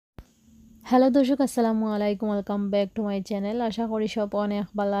Hello দর্শক, আসসালামু আলাইকুম। Welcome back to my channel. আশা করি সব অনেক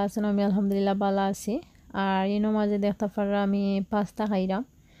ভালো আছেন। আমি আলহামদুলিল্লাহ ভালো আছি। আর এর মাঝে দেখতে পারা আমি পাস্তা খাইলাম।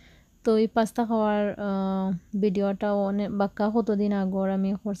 তো এই পাস্তা খাওয়ার ভিডিওটাও অনেক বাক্কা কতদিন আগর আমি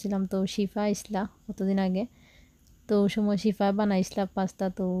করছিলাম। তো শিফা ইসলা কতদিন আগে, তো ওই সময় শিফা বানাইছিলাম পাস্তা,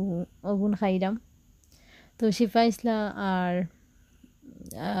 তো ওগুন খাইলাম। তো শিফা ইসলা আর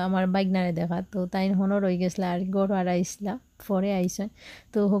আমার বাইকনারে দেখা, তো তাই হনও রয়ে গেছিলো আর গড় আর আইসলা পরে আইসেন।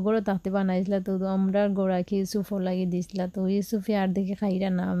 তো হগরও তাতে বানাইছিলা, তো আমরা গোড়াকে ইউসুফও লাগিয়ে দিয়েছিলা। তো ইউসুফে আর দেখে খাইরা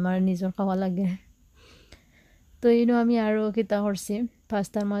না, আমার নিজের খাওয়া লাগে। তো এইনো আমি আরও কিতা করছি,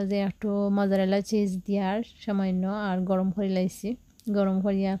 পাস্তার মাঝে একটু মজারেলা চিজ দিয়ার সামান্য আর গরম করে লাইছি। গরম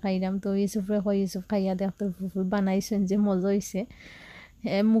করিয়া খাইলাম। তো ইউসুফরে হয়, ইউসুফ খাইয়া দেখতে বানাইছেন যে মজা হয়েছে,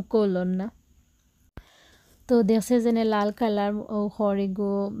 মুখ করলেন না। তো দেখছে যেনে লাল কালার ও খড় এগু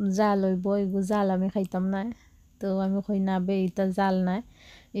জাল হইব, এগু জাল আমি খাইতাম না। তো আমি কই না বে, এটা জাল নাই,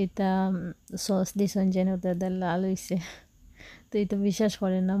 এটা সস দিছন যেন ওটা লাল হইছে। তো এটা বিশ্বাস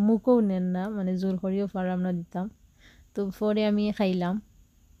করে না, মুখও নেন না, মানে জোর করিও পারাম না দিতাম। তো পরে আমি খাইলাম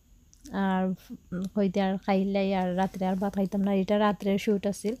আর হইতে আর খাইলাই, আর রাত্রে আর ভাত খাইতাম না। এটা রাত্রের শুট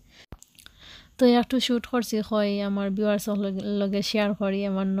আছিল। তো একটু শ্যুট করছি, হয় আমার ভিউয়ার্স লগে শেয়ার করি।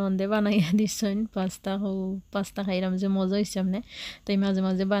 আমার নন্দে বানাইয়া দিচ্ছেন পাস্তা খাইলাম যে মজা হয়েছে সামনে। তাই মাঝে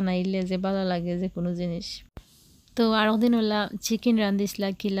মাঝে বানাইলে যে ভালো লাগে যে কোনো জিনিস। তো আরও দিন হলা চিকেন রান্ধিছিলা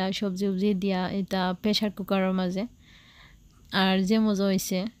কিলা সবজি উবজি দিয়া, এটা প্রেশার কুকারের মাঝে। আর যে মজা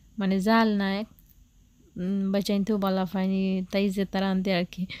হয়েছে, মানে জাল নাই, বাচ্চাইতেও বালা পায়নি, তাই যে তারা আনতে আর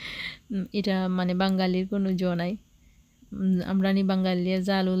কি। এটা মানে বাঙালির কোনো নাই। আমরা নি বাঙালিয়ে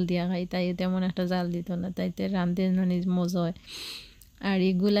জাল উল দিয়া খাই, তাই তেমন একটা জাল দিত না, তাইতে রান্ধতে মানে মজা হয়। আর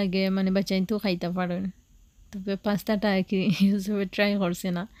এগুলাগে মানে বাচ্চাইতেও খাইতে পারেন। তবে পাস্তাটা আর কি হিসেবে ট্রাই করছে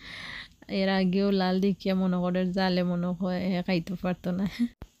না। এর আগেও লাল দেখিয়া মনে করে জালে মনে হয় খাইতে পারতো না।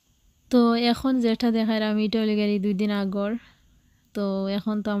 তো এখন যেটা দেখার আমি ইটালি গেলি 2 দিন আগর। তো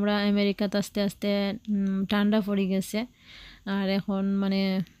এখন তো আমরা আমেরিকাতে আস্তে আস্তে ঠান্ডা পড়ে গেছে। আর এখন মানে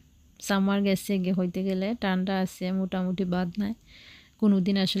সামার গেছে গে হইতে গেলে ঠান্ডা আছে মোটামুটি, বাদ নাই। কোনো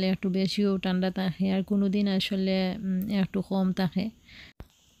দিন আসলে একটু বেশিও ঠান্ডা থাকে, আর কোনো দিন আসলে একটু কম থাকে।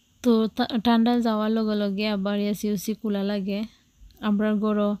 তো ঠান্ডা যাওয়ার লগে লগে আবার এসি উসি খোলা লাগে। আমরা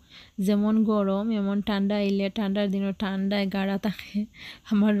যেমন গরম এমন ঠান্ডা আইলে ঠান্ডার দিনও ঠান্ডায় গাড়া থাকে।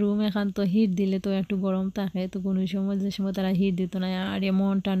 আমার রুম এখান তো হিট দিলে তো একটু গরম থাকে, তো কোনো সময় যে সময় তারা হিট দিত না, আর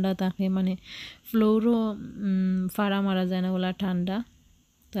এমন ঠান্ডা থাকে মানে ফ্লোরও ফাড়া মারা যায় না, ওলা ঠান্ডা।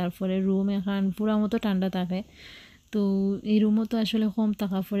 তারপরে রুম এখান পুরা মতো ঠান্ডা থাকে। তো এই রুমও তো আসলে কম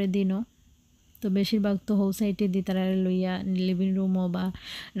থাকা পরে দিনও, তো বেশিরভাগ তো হৌ সাইডে দি তারা লইয়া লিভিং রুমও বা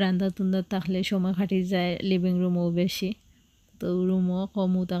রান্দা তুন্দা থাকলে সময় কাটি যায় লিভিং রুমও বেশি। তো রুমও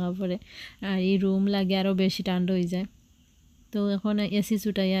কমও থাকা পরে, আর এই রুম লাগে আরও বেশি ঠান্ডা হয়ে যায়। তো এখন এসি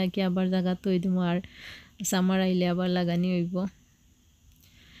ছুটাইয়া কি আবার জায়গা তৈ দিব, আর সামার আইলে আবার লাগানি হইব।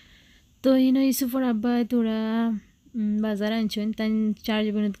 তো ইউসুফর আব্বা তোরা বাজার আনছেন, তাই 4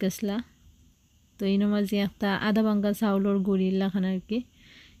 মিনিট গেছলা। তো মাঝে একটা আধা ভাঙ্গা চাউলের গুড়ি লাখান আর কি।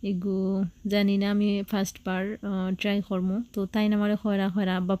 এগু জানি না, আমি ফার্স্ট বার ট্রাই করমু। তো তাই না আমার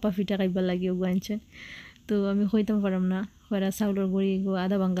খয়রা বাপা ফিটা খাইবার লাগে ওগু আনছেন। তো আমি হইতাম পারাম না, খয়রা চাউলের গুড়ি এগু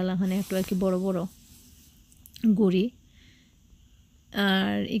আধা ভাঙ্গা লাখানে একটু আর কি বড় বড় গুড়ি।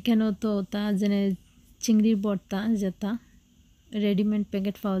 আর এখানেও তো তা যেনে চিংড়ির ভর্তা যেটা রেডিমেড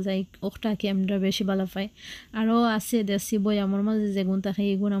প্যাকেট পাওয়া যায়, ওটা কি আমরা বেশি ভালো পাই। আরও আছে দেশি বই আমার মাঝে যেগুন থাকে,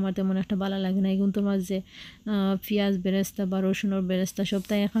 এগুন আমার তেমন একটা ভালো লাগে না। এগুন তোর মাঝে পেঁয়াজ বেরেস্তা বা রসুনের বেরেস্তা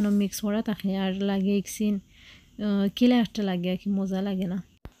সবটাই এখনও মিক্স করা থাকে, আর লাগে একসিন কিলা একটা লাগে আর কি, মজা লাগে না।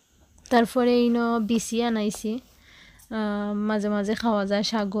 তারপরে বিসি আনাইছি, মাঝে মাঝে খাওয়া যায়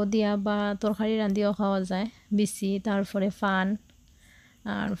শাকও দিয়া বা তরকারি রান্ধিও খাওয়া যায় বিসি। তারপরে ফান,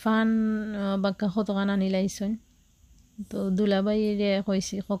 আর ফান বাক্কা কতখান আনি লাইছুন। তো দুলাবাইরে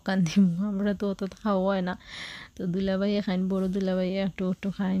কইছি ককান দিম, আমরা তো অত খাওয়া হয় না। তো দুলাবাই খাইন, বড় দুলাবাই একটু একটু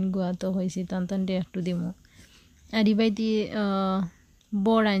খাইন, গুয়া তো হয়েছি টান দিয়ে একটু দিমু। আর ইবাই দিয়ে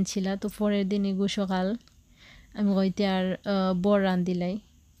বর আনছিলা, তো পরের দিন এগু সকাল আমি কইতে আর বর রান্ধিলাই।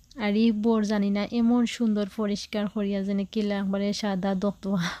 আর এই বর জানি না এমন সুন্দর পরিষ্কার করিয়া যেন কিলা একবারে সাদা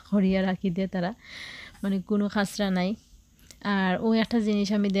দক্তোয়া করিয়া রাখি দেয় তারা, মানে কোনো খাসরা নাই। আর ওই একটা জিনিস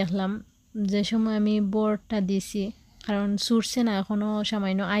আমি দেখলাম, যে সময় আমি বরটা দিছি, কারণ সুরছে না এখনও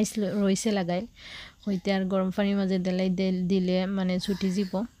সামান্য আইস রয়েছে লাগাই, হইতে আর গরম পানির মাঝে দিলে মানে ছুটি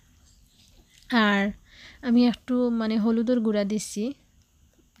যাব। আর আমি একটু মানে হলুদের গুঁড়া দিচ্ছি,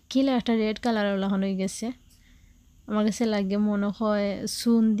 কিলা একটা রেড কালার লাগানো হয়ে গেছে। আমার কাছে লাগে মনে হয়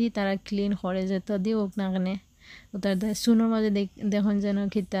চুন দি তারা ক্লিন করে, যেটা দিয়ে হোক না কেনে ওটার চুনের মাঝে দেখুন যেন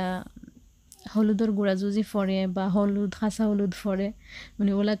খিতা হলুদর গুঁড়া যদি ফরে বা হলুদ খাসা হলুদ ফরে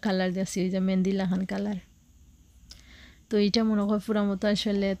মানে ওলা কালার দিয়েছি ওই যে মেহেন্দি লাখান কালার। তো এইটা মনে হয় পুরা মতো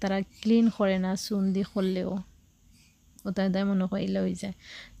আসলে তারা ক্লিন করে না, চুন দিয়ে করলেও ওটা দেয় মনে হয় ইলা হয়ে যায়।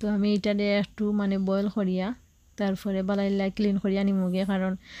 তো আমি এটারে একটু মানে বয়েল করিয়া তারপরে বালাইলা ক্লিন করিয়া নিমুগে,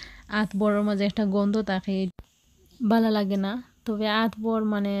 কারণ আত বড়োর মাঝে একটা গন্ধ থাকে, ভালো লাগে না। তবে আত বড়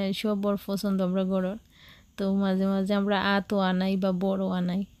মানে সব বড় পছন্দ আমরা গড়র। তো মাঝে মাঝে আমরা আতও আনাই বা বড়ও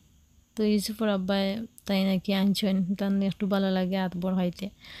আনাই। তো ইউসুফর আব্বাই তাই নাকি আনছেন, তার একটু ভালো লাগে আত বড় খাইতে,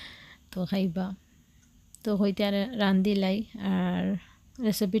 তো খাইবা। তো হইতে আর রান্ধিলাই আর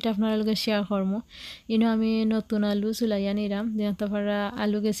রেসিপিটা আপনার লগে শেয়ার করবো। ইনো আমি নতুন আলু চুলাইয়া নিলাম, তারপর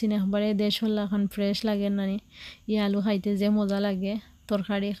আলু গেছি একবারে দেড়শোল এখন ফ্রেশ লাগে নানি। ই আলু খাইতে যে মজা লাগে,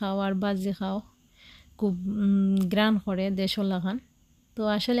 তরকারি খাও আর ভাজি খাও, খুব গ্রান করে দেড়শোল লাখান। তো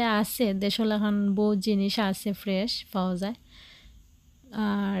আসলে আছে দেড়শোল লাখান বহুত জিনিস আছে ফ্রেশ পাওয়া যায়,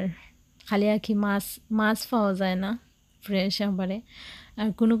 আর খালি আর কি মাছ মাছ পাওয়া যায় না ফ্রেশ একবারে। আর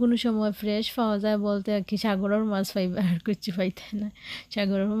কোনো কোনো সময় ফ্রেশ পাওয়া যায় বলতে আর কি সাগরের মাছ পাইবে, আর কিছু পাইতে না।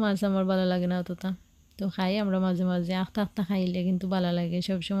 সাগরের মাছ আমার ভালো লাগে না অতটা। তো খাই আমরা মাঝে মাঝে, আখতা আখতা খাইলে কিন্তু ভালো লাগে,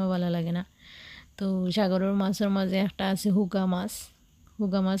 সবসময় ভালো লাগে না। তো সাগরের মাছের মাঝে একটা আছে হুগা মাছ।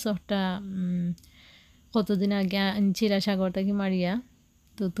 হুগা মাছ একটা কতদিন আগে আনছিলা সাগর থেকে মারিয়া,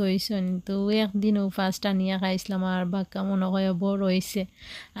 তো থইছেন। তো একদিনও ফার্স্ট আনিয়া খাইছিলাম আর বাক্কা মনে হয় বড় হয়েছে,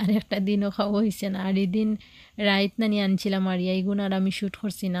 আর একটা দিনও খাওয়া হয়েছে না। আর এদিন রাইত নানি আনছিলাম মারিয়া, এইগুণ আর আমি শ্যুট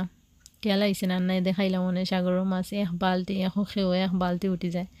করছি না, খেয়াল আইছে না, নাই দেখাইলাম মনে সাগরের মাছ এক বালতি এখন খেয়েও এক বালতি উঠে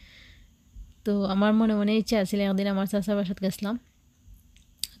যায়। তো আমার মনে মনে ইচ্ছা আছিল, একদিন আমার চাচার বাসাত গেছিলাম,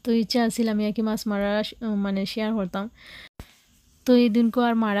 তো ইচ্ছা আছিল আমি আর কি মাছ মারা মানে শেয়ার করতাম। তো এই দিনকো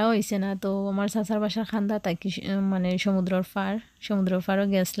আর মারা হয়েছে না। তো আমার চাচার বাসার খান্দা থাকি মানে সমুদ্রের পাড়ও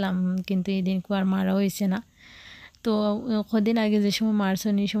গেছিলাম, কিন্তু এই দিনকো আর মারা হয়েছে না। তো কদিন আগে যে সময়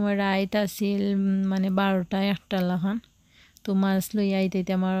মারছেন এই সময় রাইত আসিল মানে 12টা-1টা লাখান। তো মাছ লই আইতে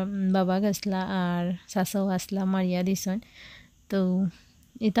আমার বাবা গেছলা আর চাচাও আসলা মারিয়া দিছেন। তো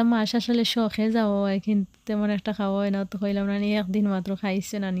এটা মাছ আসলে শখে যাওয়া হয়, কিন্তু তেমন একটা খাওয়া হয় না। তো কইলাম না নিয়ে একদিন মাত্র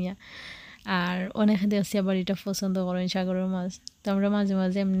খাইছে না নিয়া। আর অনেকে দেখছি আবার এটা পছন্দ করেন সাগরের মাছ। তো আমরা মাঝে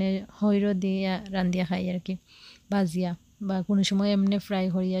মাঝে এমনি হইরো দিয়ে রান্ধিয়া খাই আর কি, ভাজিয়া, বা কোনো সময় এমনি ফ্রাই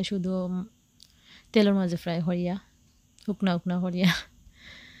করিয়া, শুধু তেলের মাঝে ফ্রাই করিয়া, শুকনা শুকনা করিয়া।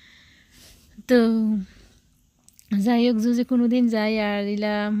 তো যাই হোক, যদি কোনোদিন যাই আর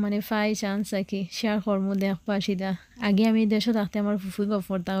ইলা মানে ফাই চান্স আর কি শেয়ার করবো দেখবা সিদা। আগে আমি দেশে থাকতে আমার ফুফুই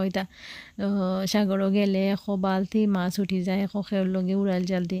গফরতা হইতা সাগরও গেলে এখো বালতি মাছ উঠি যায়, এখো খেয়ার লগে উড়াল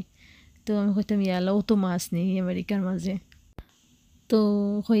জাল দি। তো আমি হয়তো ইয়ালাও তো মাছ নেই আমেরিকার মাঝে। তো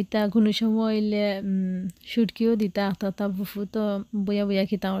হইতা কোনো সময় হইলে সুটকিও দিতা আখতা ফুফু, তো বইয়া বইয়া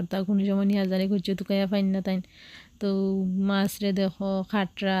খিতা করতা, কোনো সময় নিয়ে জানি খুঁজছো তুকাইয়া ফাইন না তাইন। তো মাছ রে দেখো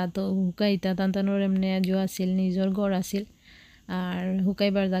খাটরা, তো হুকাইতা টানটানোর এমনি জো আছিল, নিজের ঘর আছিল আর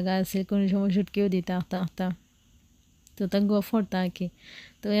হুকাইবার জায়গা আছিল, কোনো সময় সুটকিও দিতা আখতা আখতা। তো তা গফরতা আর কি।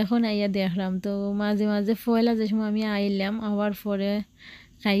 তো এখন আইয়া দেখলাম, তো মাঝে মাঝে ফয়লা যে সময় আমি আইলাম আবার পরে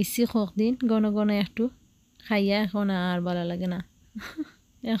খাইছি কয়েকদিন ঘন ঘন একটু খাইয়া, এখন আর ভালো লাগে না।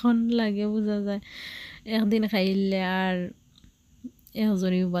 এখন লাগে বোঝা যায়, একদিন খাইলে আর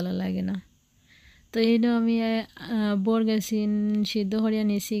একজনেও ভালো লাগে না। তো এইটা আমি বর গেছিন সিদ্ধ করিয়া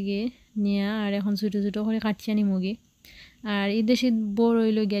নিছি গে নিয়া, আর এখন ছোটো ছোটো করে কাটিয়া নিমুগি। আর এই দেশে বড়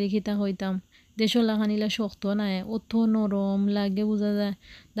হইল গিয়ারি খিতা হইতাম, দেশর লাখানিলা শক্ত নাই, অত নরম লাগে বোঝা যায়,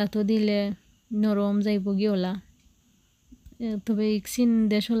 দাঁতো দিলে নরম যাইব গিয়ে। তবে ইকসিন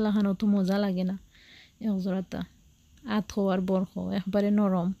দেশর লাখান অত মজা লাগে না, একজোড়াতা আথো আর বরফ একবারে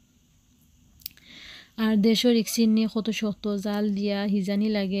নরম। আর দেশর ইকসিন নিয়ে কত শক্ত, জাল দিয়া হিজানি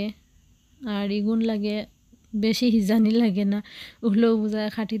লাগে, আর ইগুন লাগে বেশি হিজানি লাগে না, উহলেও বোঝায়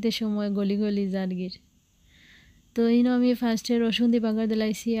খাটিতে সময় গলি গলি জারগির। তো ইনো আমি ফার্স্টে রসুন দি বাগার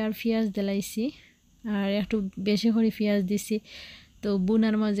দিলাইছি আর পেঁয়াজ দিলাইছি, আর একটু বেশি করে পেঁয়াজ দিছি। তো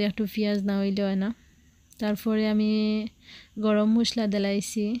বুনার মাঝে একটু পেঁয়াজ না হইলে হয় না। তারপরে আমি গরম মশলা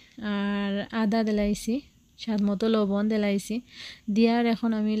দিলাইছি আর আদা দিলাইছি, স্বাদ মতো লবণ দিলাইছি, দিয়ার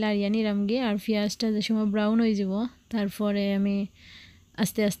এখন আমি লাড়িয়া নিলাম গিয়ে। আর পেঁয়াজটা যে সময় ব্রাউন হয়ে যাব তারপরে আমি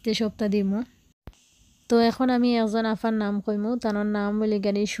আস্তে আস্তে সবটা দিমু। তো এখন আমি একজন আফার নাম কইমু, তার নাম বলে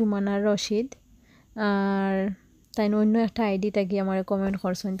গাড়ি সুমানার রশিদ, আর তাই অন্য একটা আইডি থাকি আমার কমেন্ট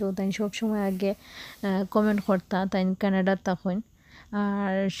করছেন। তো তাই সবসময় আগে কমেন্ট করতা, তাই কানাডার তখন,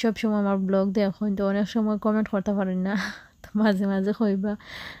 আর সবসময় আমার ব্লগ দেখুন। তো অনেক সময় কমেন্ট করতে পারেন না, তো মাঝে মাঝে কইবা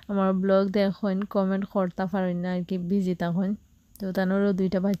আমার ব্লগ দেখুন কমেন্ট করতে পারেন না আর কি, বিজি তখন। তো তারও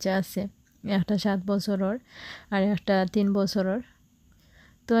 2টা বাচ্চা আছে, একটা 7 বছরের আর একটা 3 বছরের।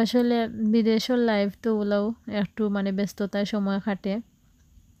 তো আসলে বিদেশের লাইফ তো ওলাও একটু মানে ব্যস্ততায় সময় কাটে।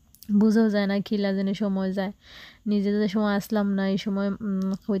 বুঝেও যায় না কিলা জানি সময় যায় নিজে যে সময় আসলাম না এই সময়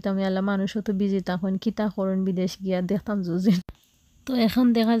হইতাম আল্লাহ মানুষও তো বিজি তখন কিতা করেন বিদেশ গিয়া দেখতাম জুজি তো এখন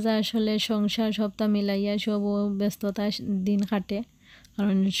দেখা যায় আসলে সংসার সবটা মিলাইয়া সব ব্যস্ততায় দিন কাটে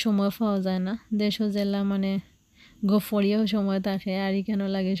কারণ সময় পাওয়া যায় না দেশও জেলা মানে গফরিয়াও সময় থাকে আর কেন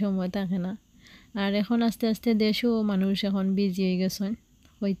লাগে সময় থাকে না আর এখন আস্তে আস্তে দেশও মানুষ এখন বিজি হয়ে গেছেন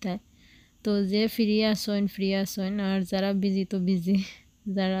হইতায় তো যে ফ্রি আসেন আর যারা বিজি তো বিজি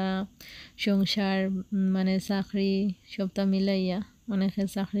যারা সংসার মানে চাকরি সবটা মিলাইয়া অনেকে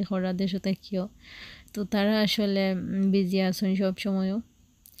চাকরি করা দেশও থাকিও তো তারা আসলে বিজি আসেন সব সময়ও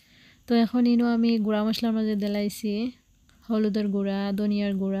তো এখন ইনো আমি গুঁড়া মশলার মাঝে দিলাইছি হলুদের গুঁড়া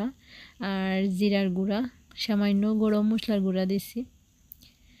ধনিয়ার গুঁড়া আর জিরার গুঁড়া সামান্য গরম মশলার গুঁড়া দিছি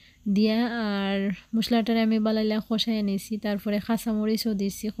দিয়া আর মশলাটারে আমি বালাইলা কষাই নিয়েছি তারপরে কাঁচামরিচও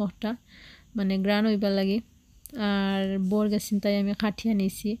দিছি কটা মানে গ্রান হইবা লাগে আর বরগাছিন তাই আমি কাঠিয়া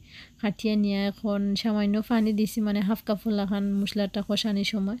নিয়েছি কাঠিয়া নিয়ে এখন সামান্য পানি দিছি মানে হাফ কাপ লাখান মশলাটা কষানির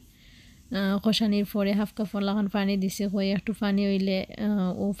সময় কষানির পরে হাফ কাপ লাখান পানি দিছি হয়ে একটু পানি হইলে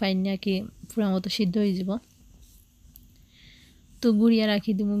ও ফাইন নাকি পুরা মতো সিদ্ধ হয়ে যাব তো গুড়িয়া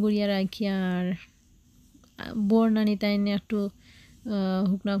রাখি দিব গুড়িয়া রাখি আর বর্ণানি তাই একটু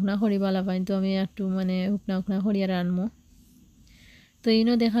হুকনা হুকনা খড়ি বালা পাই তো আমি একটু মানে হুকনা হুকনা খড়িয়া রানমো তো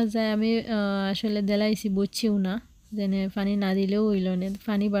ইনো দেখা যায় আমি আসলে দেলাইছি বুঝছিও না যেনে পানি না দিলেও হইল না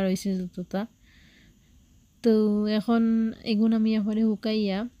পানি বার হয়েছে যতটা তো এখন এগুন আমি এবারে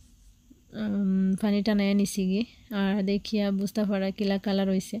হুকাইয়া পানি টানাইয়া নিছি গি আর দেখিয়া বুঝতে পারা কিলা কালার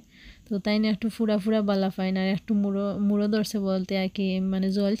হয়েছে তো তাই না একটু ফুরা ফুরা বালা পাইন আর একটু মুড়ো ধরছে বলতে আর কি মানে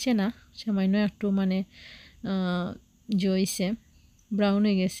জ্বলছে না সামান্য একটু মানে জইছে ব্রাউন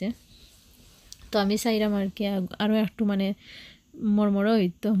হয়ে গেছে তো আমি চাইরাম আর কি আরও একটু মানে মরমরা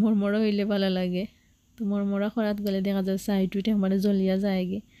হইতো মরমরা হইলে ভালো লাগে তো মরমরা করাত গেলে দেখা যায় সাইডুইটা মানে জ্বলিয়া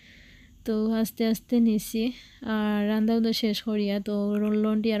যায়গে তো আস্তে আস্তে নিছি আর রান্না উদা শেষ করিয়া তো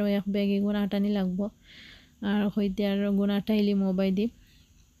লন্ডি আরও এক ব্যাগে গুণ আটানি লাগবো আর হইতে আর গুণ আটাইলি মোবাই দি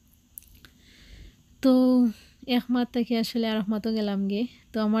তো এক মাত থেকে আসলে আর এক মাতও গেলাম গে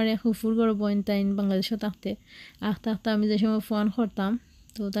তো আমার এক হুফুর গড় বোন তাইন বাংলাদেশও থাকতে থাকতে আমি যে সময় ফোন করতাম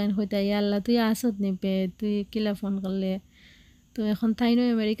তো তাইন হইতে আল্লাহ তুই আসত নিপে তুই কিলা ফোন করলে তো এখন তাইনও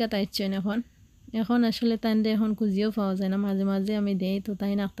আমেরিকা তাইছেন এখন আসলে তাইন এখন খুঁজিও পাওয়া যায় না মাঝে মাঝে আমি দেই তো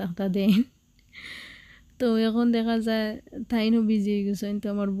তাইন আখতা দেই তো এখন দেখা যায় তাইনও বিজি হয়ে গেছেন তো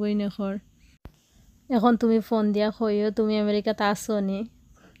আমার বই নেখর এখন তুমি ফোন দিয়া কইও তুমি আমেরিকাতে আসো নি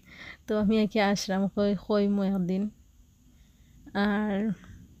তো আমি একে আসলাম কইমো একদিন আর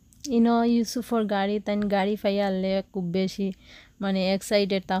ইনো ইউসুফর গাড়ি তাই গাড়ি ফাইয়া আনলে খুব বেশি মানে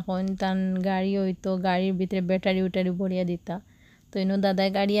এক্সাইটেড তখন তান গাড়ি হইতো গাড়ির ভিতরে ব্যাটারি উটারি ভরিয়া দিতা তো ইনো দাদাই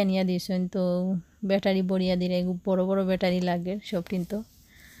গাড়ি আনিয়া দিয়েছেন তো ব্যাটারি ভরিয়া দিলে বড় বড় ব্যাটারি লাগে সব কিন্তু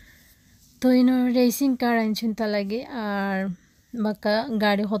তো ইনো রেসিং কার আনছেন তা লাগে আর বাক্কা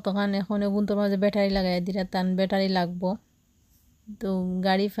গাড়ি কতখান এখন গুন্তর মাঝে ব্যাটারি লাগাই দিলে তান ব্যাটারি লাগবো তো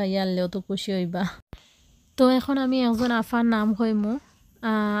গাড়ি ফাইয়া আনলেও তো খুশি হইবা তো এখন আমি একজন আফার নাম কইমু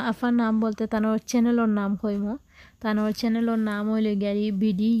আফার নাম বলতে তানোর চ্যানেলের নাম কইমু তানোর চ্যানেলের নাম হইলে গাড়ি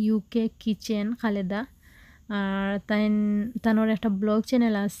বিডি ইউকে কিচেন খালেদা আর তানোর একটা ব্লগ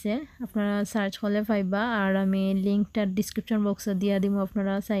চ্যানেল আছে আপনারা সার্চ করলে পাইবা আর আমি লিঙ্কটা ডিসক্রিপশন বক্সে দিয়া দিব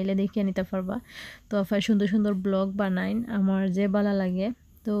আপনারা চাইলে দেখিয়ে নিতে পারবা তো আফার সুন্দর সুন্দর ব্লগ বানাইন আমার যে ভালো লাগে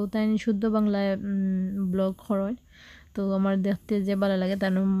তো তাই শুদ্ধ বাংলায় ব্লগ করেন তো আমার দেখতে যে ভালো লাগে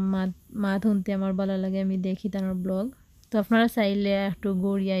তার মা শুনতে আমার ভালো লাগে আমি দেখি তার ব্লগ তো আপনারা চাইলে একটু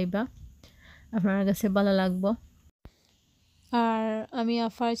গড়িয়ে আইবা আপনার কাছে ভালো লাগবো আর আমি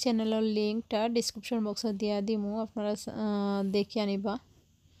আফার চ্যানেলের লিঙ্কটা ডিসক্রিপশন বক্সে দিয়ে দিব আপনারা দেখে আনিবা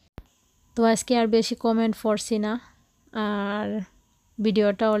তো আজকে আর বেশি কমেন্ট পড়ছি না আর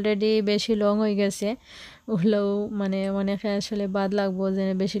ভিডিওটা অলরেডি বেশি লং হয়ে গেছে হলেও মানে অনেকে আসলে বাদ লাগবো যে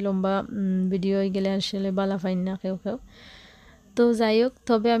বেশি লম্বা ভিডিও হয়ে গেলে আসলে বালা ফাইন না কেউ তো যাই হোক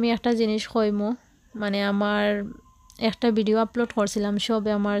তবে আমি একটা জিনিস কইমো মানে আমার একটা ভিডিও আপলোড করছিলাম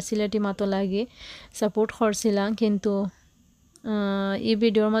সবে আমার সিলেটি মাতো লাগে সাপোর্ট করছিলাম কিন্তু এই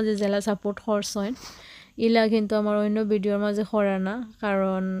ভিডিওর মাঝে জেলা সাপোর্ট করছেন ইলা কিন্তু আমার অন্য ভিডিওর মাঝে করা না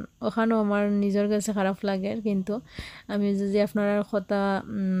কারণ ওখানেও আমার নিজের কাছে খারাপ লাগে কিন্তু আমি যদি আপনারা কথা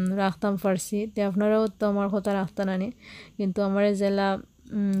রাখতাম পারছি তো আপনারাও তো আমার কথা রাখতেন আনি কিন্তু আমার জেলা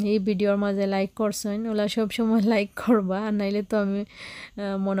এই ভিডিওর মাঝে লাইক করছেন ওলা সব সময় লাইক করবা আর নাইলে তো আমি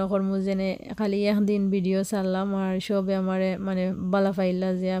মনে করবো যে খালি একদিন ভিডিও ছাড়লাম আর সবে আমারে মানে বালা পাইলা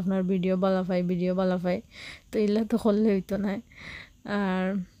যে আপনার ভিডিও বালা পাই তো এগুলা তো করলে হইতো না আর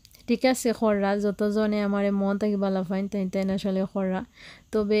ঠিক আছে খররা যতজনে আমার মন থেকে ভালো পাইন তাই তাই আসলে খররা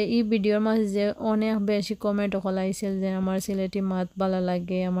তবে এই ভিডিওর মাঝে যে অনেক বেশি কমেন্ট হলাইছিল যে আমার সিলেটি মাত ভালো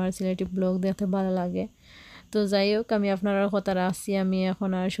লাগে আমার সিলেটি ব্লগ দেখতে ভালো লাগে তো যাই হোক আমি আপনার কথা রাখছি আমি এখন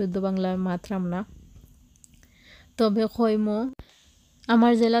আর শুদ্ধ বাংলা মাত্রাম না তবে কইমো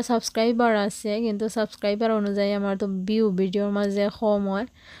আমার জেলা সাবস্ক্রাইবার আছে কিন্তু সাবস্ক্রাইবার অনুযায়ী আমার তো ভিডিওর মাঝে কম হয়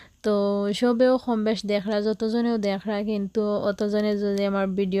তো সবেও কম বেশ দেখরা যতজনেও দেখরা কিন্তু অতজনে যদি আমার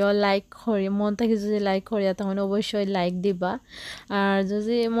ভিডিও লাইক করি মন থেকে যদি লাইক করি তখন অবশ্যই লাইক দিবা আর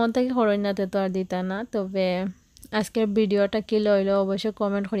যদি মন থেকে করি না তো আর দিতা না তবে আজকের ভিডিওটা কি লইলো অবশ্যই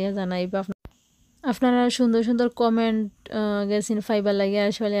কমেন্ট করিয়া জানাইবা আপনারা সুন্দর সুন্দর কমেন্ট গেছেন ফাইবার লাগে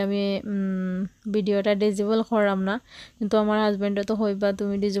আসলে আমি ভিডিওটা ডিজেবল করাম না কিন্তু আমার হাজব্যান্ডও তো হইবা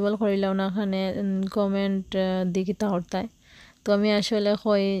তুমি ডিজেবল করিলাও না এখানে কমেন্ট দিকিতা হরতায় তো আমি আসলে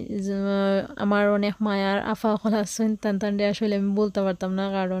কই আমার অনেক মায়ার আফা হল আসছেন টান আসলে আমি বলতে পারতাম না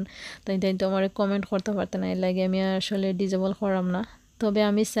কারণ তাই তো আমার কমেন্ট করতে পারতাম না এর লাগে আমি আসলে ডিজেবল করাম না তবে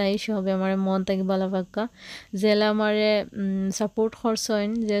আমি চাই সবে আমার মন থেকে ভালো পাক্কা জেলা আমারে সাপোর্ট করছেন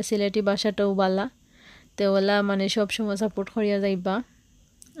যে সিলেটি ভাষাটাও বালা তো ওলা মানে সবসময় সাপোর্ট করিয়া যাইবা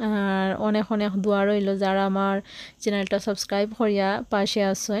আর অনেক অনেক দোয়া রইল যারা আমার চ্যানেলটা সাবস্ক্রাইব করিয়া পাশে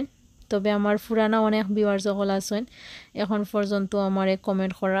আছেন তবে আমার পুরানা অনেক ভিউয়ার্স সকল আছেন এখন পর্যন্ত আমার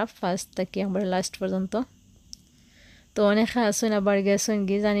কমেন্ট করা ফার্স্ট থেকে একবার লাস্ট পর্যন্ত তো অনেক আছেন আবার গেছেন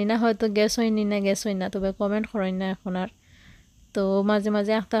কি জানি না হয়তো গেছেন না তবে কমেন্ট করেন না এখন আর তো মাঝে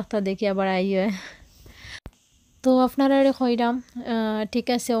মাঝে একটা দেখি আবার আইয়ে তো আপনারা কইরাম ঠিক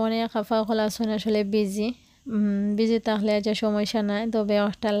আছে অনেক আফা খোলা আছেন আসলে বিজি তাহলে যে সমস্যা নাই তবে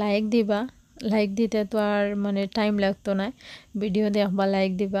একটা লাইক দিবা লাইক দিতে তো আর মানে টাইম লাগতো না ভিডিও দেখবা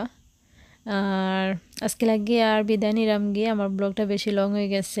লাইক দিবা আর আজকে লাগিয়ে আর বিদায় নিলাম গিয়ে আমার ব্লগটা বেশি লং হয়ে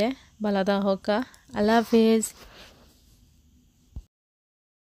গেছে ভালো থাকা আল্লাহ হাফিজ।